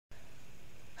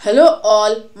Hello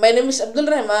all, my name is Abdul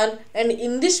Rahman and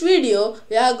in this video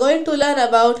we are going to learn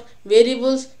about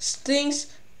variables,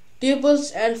 strings,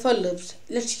 tuples and for loops.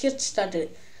 Let's get started.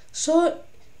 So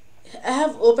I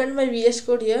have opened my VS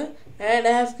Code here and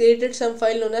I have created some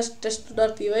file known as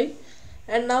test.py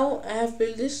and now I have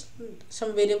built this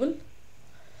some variable.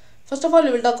 First of all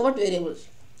we will talk about variables.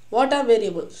 What are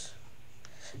variables?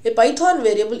 A Python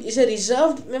variable is a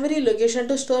reserved memory location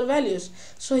to store values.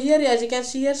 So here as you can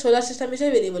see here solar system is a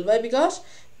variable. Why? Because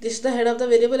this is the head of the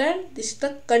variable and this is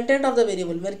the content of the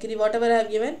variable. Mercury whatever I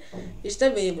have given is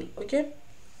the variable. Okay.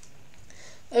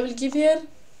 I will give here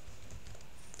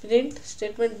print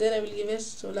statement, then I will give a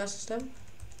solar system.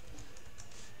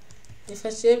 If I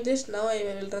save this, now I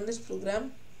will run this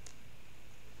program.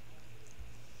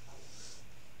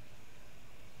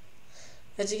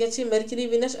 As you can see, Mercury,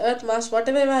 Venus, Earth, Mars,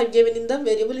 whatever I have given in the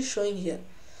variable is showing here.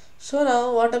 So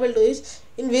now what I will do is,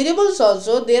 in variables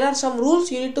also there are some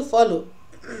rules you need to follow.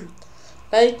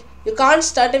 Like you can't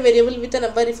start a variable with a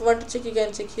number. If you want to check, you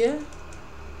can check here.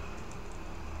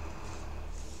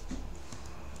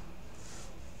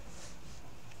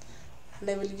 And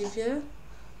I will give here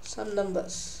some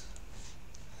numbers.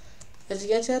 As you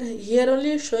can see here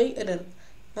only showing error.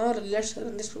 Now let's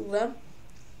run this program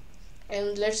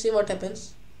and let's see what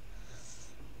happens.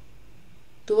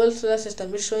 12 solar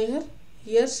system is showing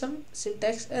here some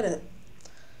syntax error.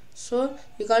 So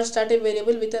you can't start a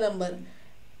variable with a number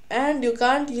and you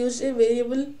can't use a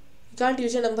variable, you can't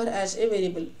use a number as a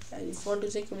variable. And if you want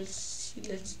to check, we'll see,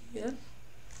 let's see here,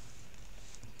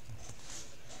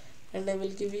 and I will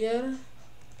give here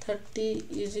 30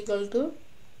 is equal to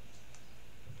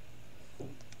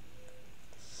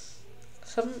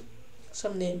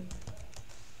some name.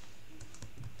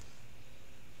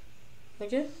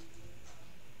 Okay,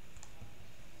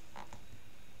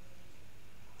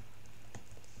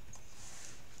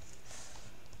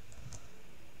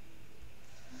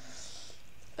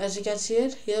 as you can see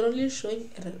here only showing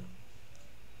error.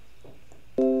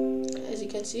 As you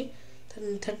can see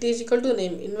 30 is equal to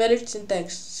name, invalid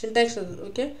syntax error.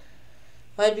 Okay,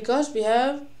 why? Because we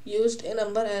have used a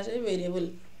number as a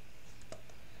variable.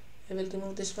 I will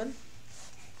remove this one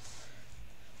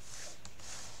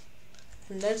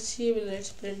and let's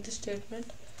print the statement.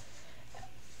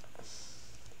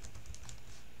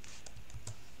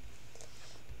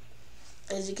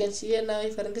 As you can see here, now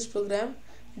if I run this program,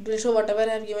 it will show whatever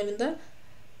I have given in the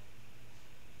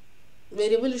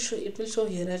variable. It will show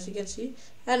here, as you can see.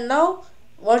 And now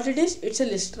what it is, it's a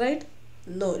list, right?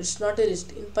 No, it's not a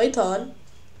list. In Python,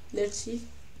 let's see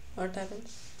what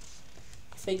happens.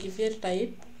 If I give here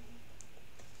type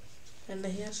and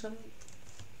here some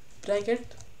bracket,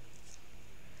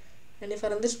 and if I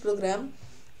run this program,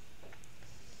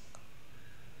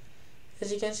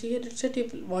 as you can see here, it's a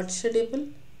tuple. What is a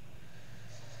tuple?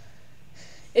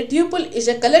 A tuple is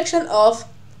a collection of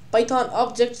Python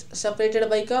objects separated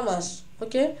by commas.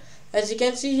 Okay, as you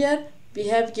can see here, we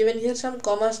have given here some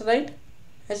commas, right?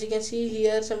 As you can see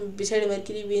here, some beside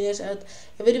Mercury, Venus,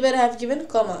 Earth, everywhere I have given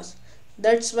commas.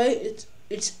 That's why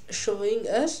it's showing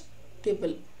us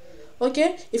tuple.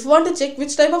 Okay, if you want to check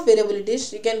which type of variable it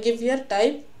is, you can give here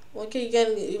type. Okay,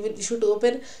 you should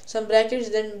open some brackets,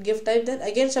 then give type, then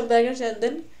again some brackets, and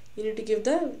then you need to give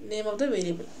the name of the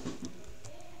variable.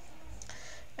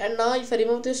 And now if I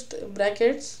remove this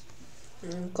brackets,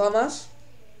 commas,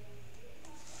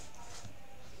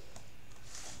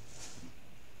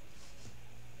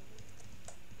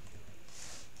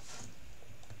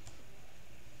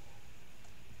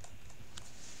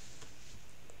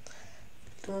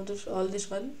 remove this, all this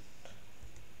one,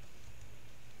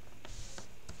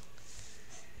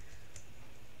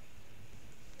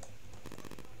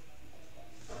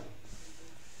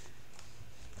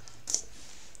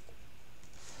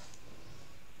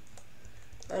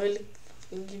 I will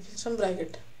give you some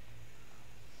bracket.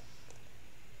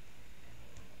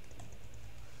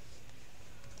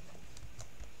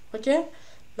 Okay,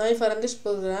 now if I run this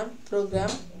program,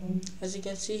 as you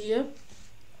can see here,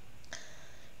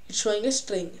 it's showing a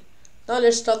string. Now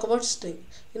let's talk about string.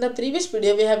 In the previous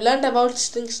video we have learned about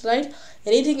strings, right?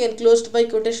 Anything enclosed by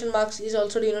quotation marks is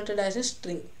also denoted as a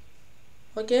string.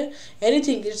 Okay,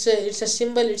 anything, it's a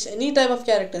symbol, it's any type of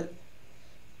character,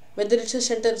 whether it's a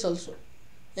sentence also,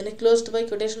 and enclosed by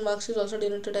quotation marks is also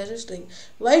denoted as a string.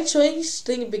 Why it's showing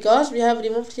string? Because we have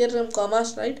removed here some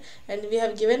commas, right, and we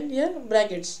have given here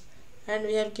brackets and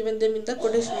we have given them in the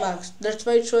quotation marks. That's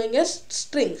why it's showing as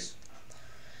strings.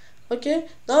 Okay,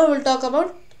 now we will talk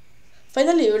about,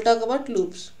 finally we will talk about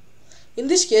loops. In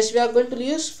this case we are going to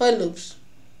use for loops.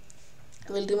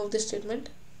 I will remove this statement.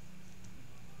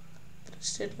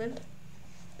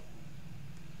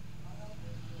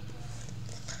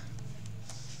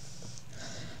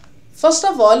 First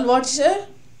of all, what is a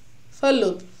for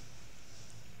loop?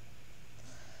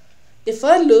 A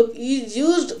for loop is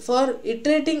used for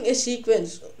iterating a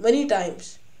sequence many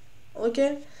times.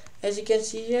 Okay, as you can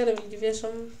see here, I will give you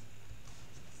some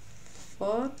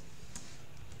for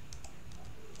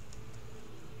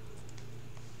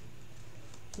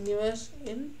universe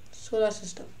in solar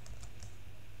system,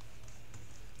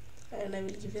 and I will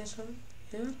give you some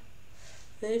here.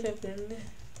 Then if I print the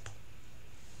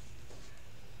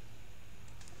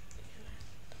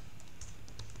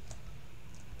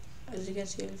as you can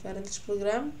see, if I run this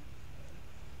program,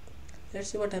 let's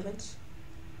see what happens.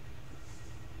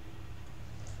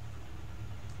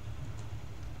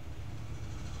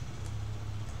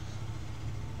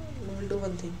 We will do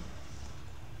one thing.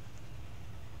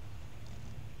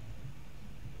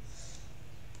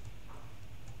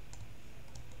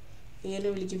 Here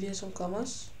we will give you some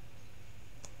commas,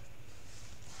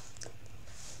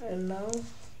 and now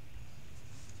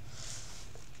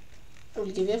I will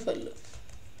give you a for loop.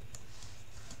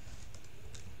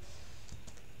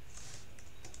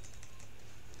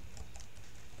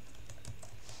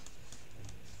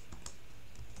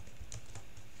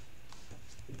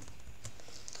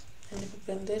 And if you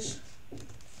print this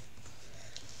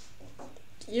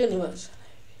universe,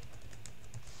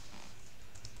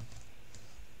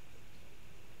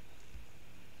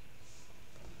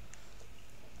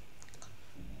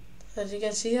 as you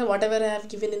can see here, whatever I have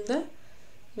given in the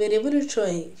variable it's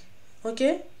showing.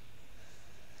 Okay,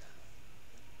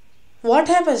 what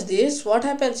happens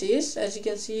is, as you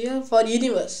can see here, for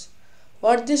universe,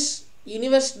 what this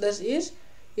universe does is,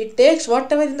 it takes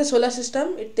whatever in the solar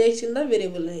system, it takes in the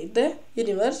variable in the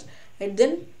universe, and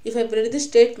then if I print this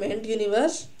statement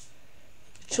universe,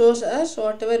 it shows us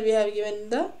whatever we have given in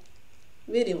the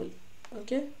variable.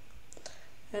 Okay,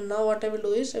 and now what I will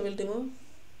do is, I will remove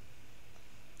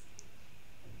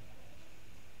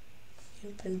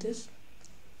and print this,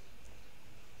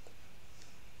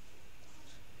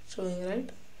 showing right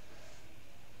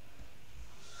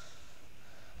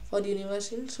for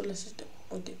universe in solar system.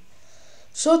 Okay,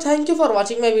 so thank you for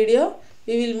watching my video.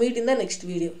 We will meet in the next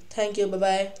video. Thank you. Bye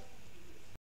bye.